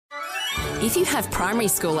If you have primary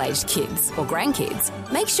school-aged kids or grandkids,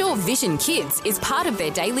 make sure Vision Kids is part of their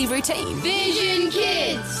daily routine. Vision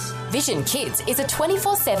Kids! Vision Kids is a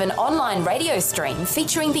 24/7 online radio stream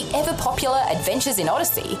featuring the ever-popular Adventures in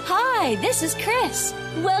Odyssey. Hi, this is Chris.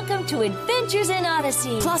 Welcome to Adventures in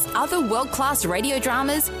Odyssey. Plus other world-class radio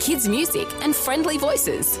dramas, kids' music and friendly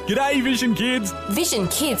voices. G'day, Vision Kids. Vision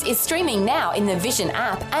Kids is streaming now in the Vision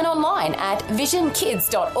app and online at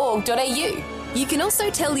visionkids.org.au. You can also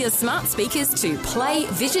tell your smart speakers to play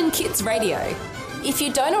Vision Kids Radio. If you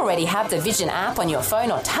don't already have the Vision app on your phone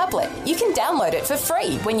or tablet, you can download it for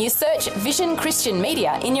free when you search Vision Christian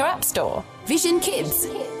Media in your app store. Vision Kids.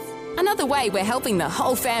 Another way we're helping the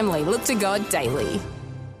whole family look to God daily.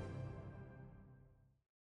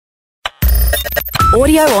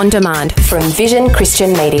 Audio on demand from Vision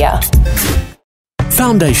Christian Media.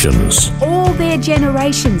 Foundations. All their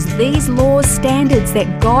generations, these laws, standards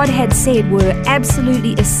that God had said were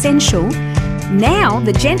absolutely essential, now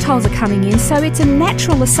the Gentiles are coming in, so it's a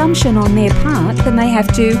natural assumption on their part that they have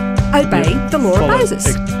to obey the law of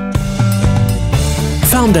Moses.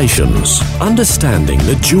 Foundations. Understanding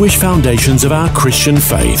the Jewish foundations of our Christian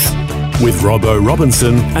faith. With Robbo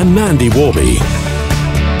Robinson and Mandy Warby.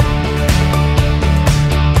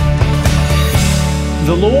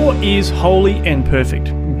 The law is holy and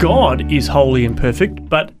perfect. God is holy and perfect,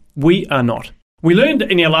 but we are not. We learned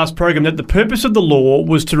in our last program that the purpose of the law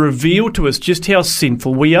was to reveal to us just how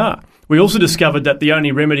sinful we are. We also discovered that the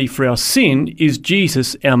only remedy for our sin is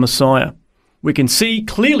Jesus, our Messiah. We can see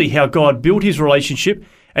clearly how God built his relationship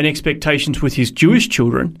and expectations with his Jewish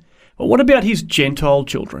children. But what about his Gentile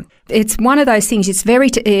children? It's one of those things, it's very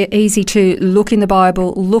easy to look in the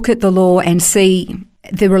Bible, look at the law and see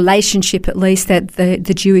the relationship, at least, that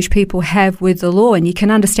the Jewish people have with the law. And you can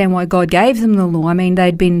understand why God gave them the law. I mean,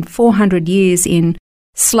 they'd been 400 years in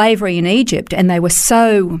slavery in Egypt, and they were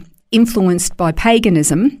so influenced by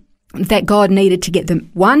paganism that God needed to get them,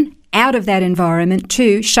 one, out of that environment,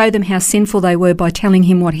 two, show them how sinful they were by telling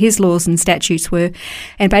him what his laws and statutes were.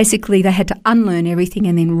 And basically they had to unlearn everything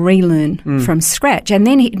and then relearn from scratch. And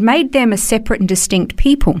then it made them a separate and distinct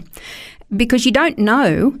people, because you don't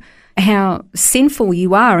know how sinful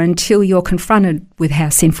you are until you're confronted with how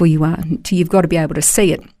sinful you are, until you've got to be able to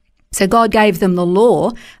see it. So God gave them the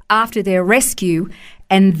law after their rescue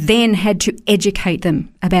and then had to educate them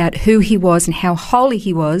about who he was and how holy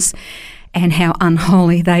he was and how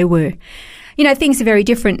unholy they were. You know, things are very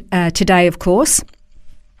different today, of course.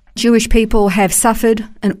 Jewish people have suffered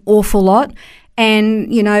an awful lot.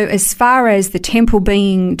 And, you know, as far as the temple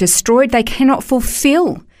being destroyed, they cannot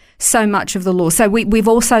fulfill so much of the law. So we've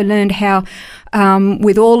also learned how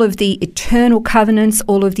with all of the eternal covenants,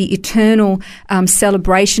 all of the eternal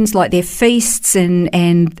celebrations like their feasts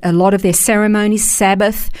and a lot of their ceremonies,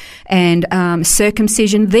 Sabbath and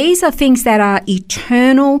circumcision, these are things that are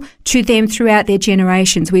eternal to them throughout their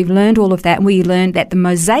generations. We've learned all of that. And we learned that the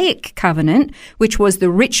Mosaic covenant, which was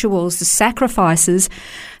the rituals, the sacrifices,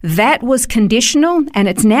 that was conditional, and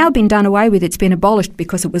it's now been done away with. It's been abolished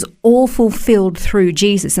because it was all fulfilled through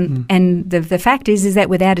Jesus. And the fact is that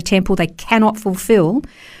without a temple, they cannot fulfill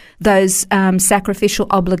those sacrificial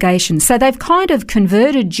obligations. So they've kind of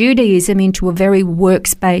converted Judaism into a very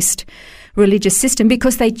works-based religious system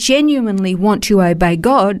because they genuinely want to obey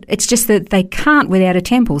God. It's just that they can't without a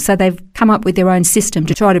temple. So they've come up with their own system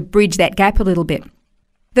to try to bridge that gap a little bit.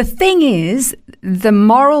 The thing is, the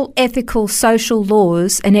moral, ethical, social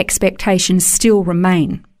laws and expectations still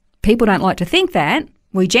remain. People don't like to think that,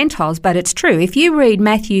 we Gentiles, but it's true. If you read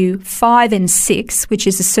Matthew 5 and 6, which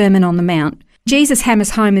is the Sermon on the Mount, Jesus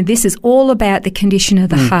hammers home, and this is all about the condition of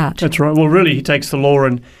the heart. That's right. Well, really, he takes the law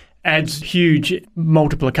and adds huge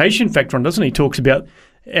multiplication factor on, doesn't he? He talks about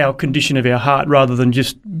our condition of our heart rather than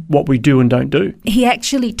just what we do and don't do. He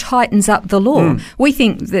actually tightens up the law. We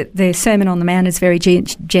think that the Sermon on the Mount is very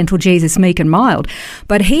gentle, Jesus, meek and mild.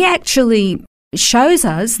 But he actually shows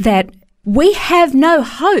us that we have no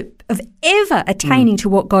hope of ever attaining to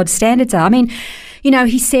what God's standards are. I mean, you know,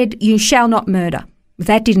 he said, you shall not murder.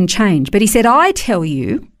 That didn't change. But he said, I tell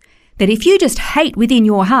you that if you just hate within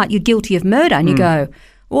your heart, you're guilty of murder. And you go,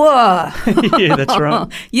 whoa. Yeah, that's right.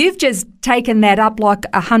 You've just taken that up like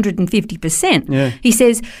 150%. Yeah. He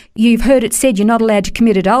says, you've heard it said you're not allowed to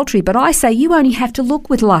commit adultery, but I say you only have to look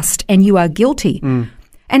with lust and you are guilty.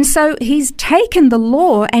 And so he's taken the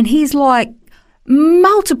law and he's like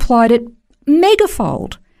multiplied it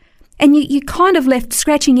megafold. And you kind of left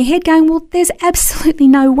scratching your head going, well, there's absolutely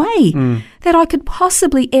no way that I could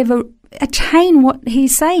possibly ever attain what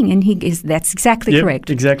he's saying. And that's exactly correct.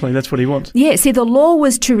 Exactly. That's what he wants. Yeah. See, the law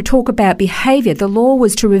was to talk about behaviour. The law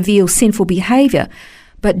was to reveal sinful behaviour.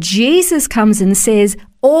 But Jesus comes and says,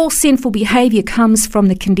 all sinful behaviour comes from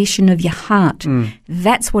the condition of your heart.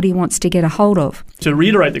 That's what he wants to get a hold of. To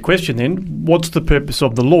reiterate the question then, what's the purpose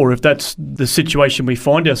of the law? If that's the situation we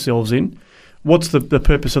find ourselves in, what's the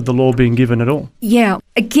purpose of the law being given at all? Yeah.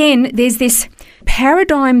 Again, there's this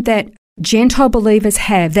paradigm that Gentile believers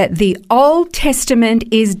have that the Old Testament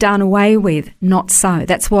is done away with. Not so.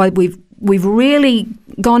 That's why we've really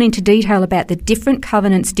gone into detail about the different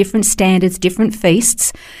covenants, different standards, different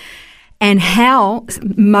feasts, and how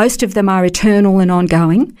most of them are eternal and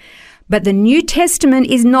ongoing. But the New Testament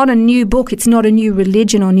is not a new book. It's not a new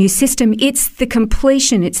religion or new system. It's the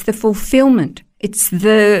completion. It's the fulfillment. It's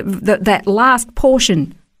that last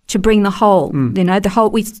portion to bring the whole. You know, the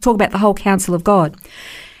whole. We talk about the whole counsel of God.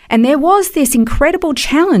 And there was this incredible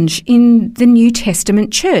challenge in the New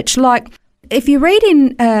Testament church. Like, if you read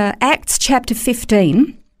in Acts chapter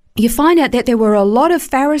 15, you find out that there were a lot of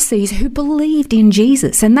Pharisees who believed in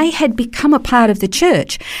Jesus, and they had become a part of the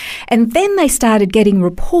church. And then they started getting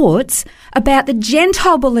reports about the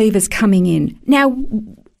Gentile believers coming in. Now,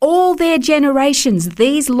 all their generations,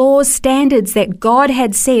 these laws, standards that God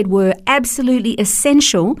had said were absolutely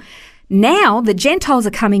essential, now the Gentiles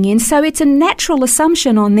are coming in, so it's a natural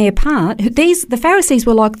assumption on their part. The Pharisees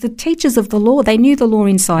were like the teachers of the law. They knew the law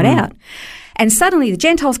inside out. And suddenly the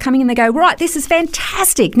Gentiles coming in, they go, right, this is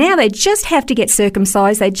fantastic. Now they just have to get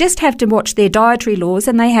circumcised. They just have to watch their dietary laws,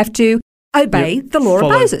 and they have to obey the law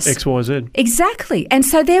of Moses. X, Y, Z. Exactly. And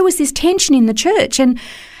so there was this tension in the church and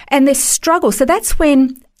this struggle. So that's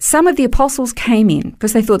when some of the apostles came in,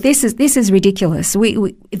 because they thought this is ridiculous.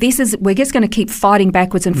 We're just going to keep fighting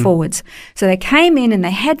backwards and forwards. So they came in and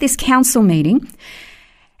they had this council meeting,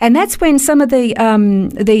 and that's when some of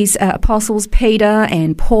these apostles, Peter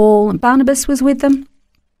and Paul and Barnabas, was with them,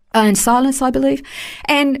 and Silas, I believe,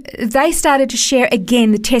 and they started to share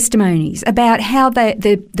again the testimonies about how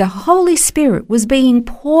the Holy Spirit was being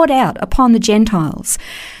poured out upon the Gentiles.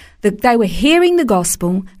 That they were hearing the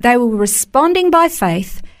gospel, they were responding by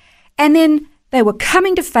faith, and then they were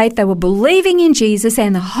coming to faith, they were believing in Jesus,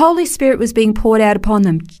 and the Holy Spirit was being poured out upon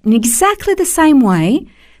them in exactly the same way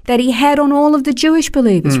that he had on all of the Jewish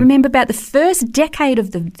believers. Remember, about the first decade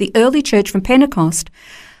of the early church from Pentecost,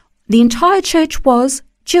 the entire church was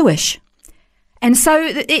Jewish. And so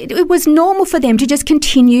it was normal for them to just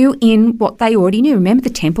continue in what they already knew. Remember,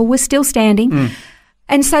 the temple was still standing.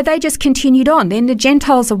 And so they just continued on. Then the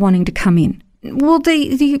Gentiles are wanting to come in. Well,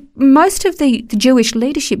 most of the Jewish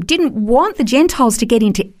leadership didn't want the Gentiles to get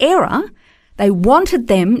into error. They wanted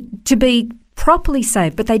them to be properly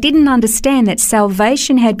saved, but they didn't understand that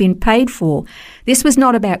salvation had been paid for. This was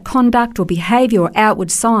not about conduct or behaviour or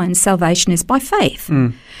outward signs. Salvation is by faith.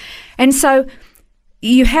 And so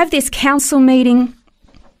you have this council meeting,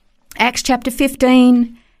 Acts chapter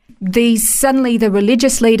 15. Suddenly the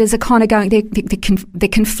religious leaders are kind of going, they're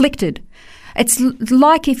conflicted. It's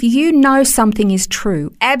like if you know something is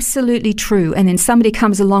true, absolutely true, and then somebody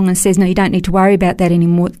comes along and says, no, you don't need to worry about that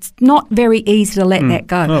anymore. It's not very easy to let that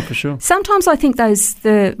go. Oh, for sure. Sometimes I think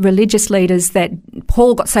the religious leaders that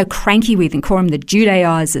Paul got so cranky with, and call them the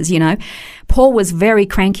Judaizers, Paul was very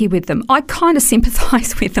cranky with them. I kind of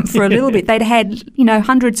sympathise with them for a little bit. They'd had,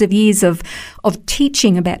 hundreds of years of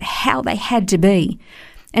teaching about how they had to be.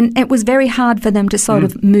 And it was very hard for them to sort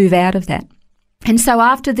of move out of that. And so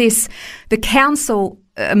after this, the council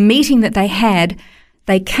meeting that they had,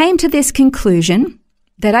 they came to this conclusion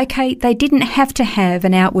that, okay, they didn't have to have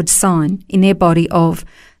an outward sign in their body of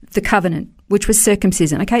the covenant, which was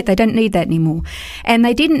circumcision. Okay, they don't need that anymore. And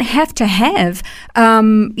they didn't have to have,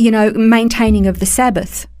 maintaining of the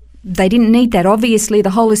Sabbath. They didn't need that. Obviously, the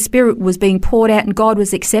Holy Spirit was being poured out and God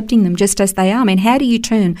was accepting them just as they are. I mean, how do you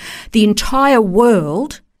turn the entire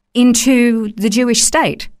world into the Jewish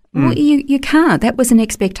state? Well, you can't. That was an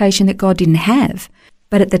expectation that God didn't have.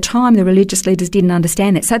 But at the time, the religious leaders didn't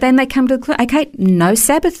understand that. So then they come to the okay, no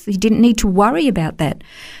Sabbath. You didn't need to worry about that.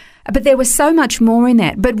 But there was so much more in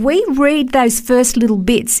that. But we read those first little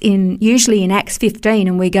bits usually in Acts 15,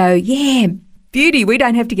 and we go, yeah, beauty, we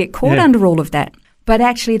don't have to get caught under all of that. But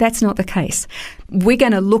actually, that's not the case. We're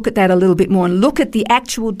going to look at that a little bit more and look at the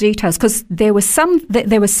actual details, because there were so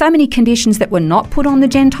many conditions that were not put on the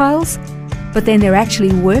Gentiles, but then there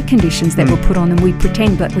actually were conditions that were put on them. We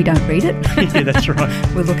pretend that we don't read it. Yeah, that's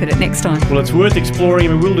right. We'll look at it next time. Well, it's worth exploring,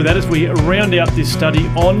 and we'll do that as we round out this study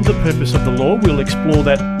on the purpose of the law. We'll explore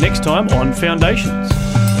that next time on Foundations.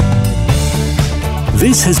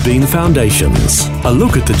 This has been Foundations, a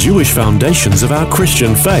look at the Jewish foundations of our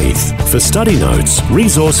Christian faith. For study notes,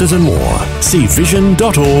 resources and more, see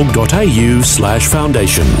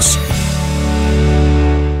vision.org.au/foundations.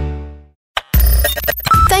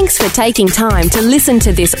 Thanks for taking time to listen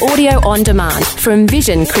to this audio on demand from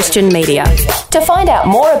Vision Christian Media. To find out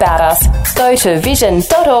more about us, go to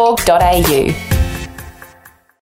vision.org.au.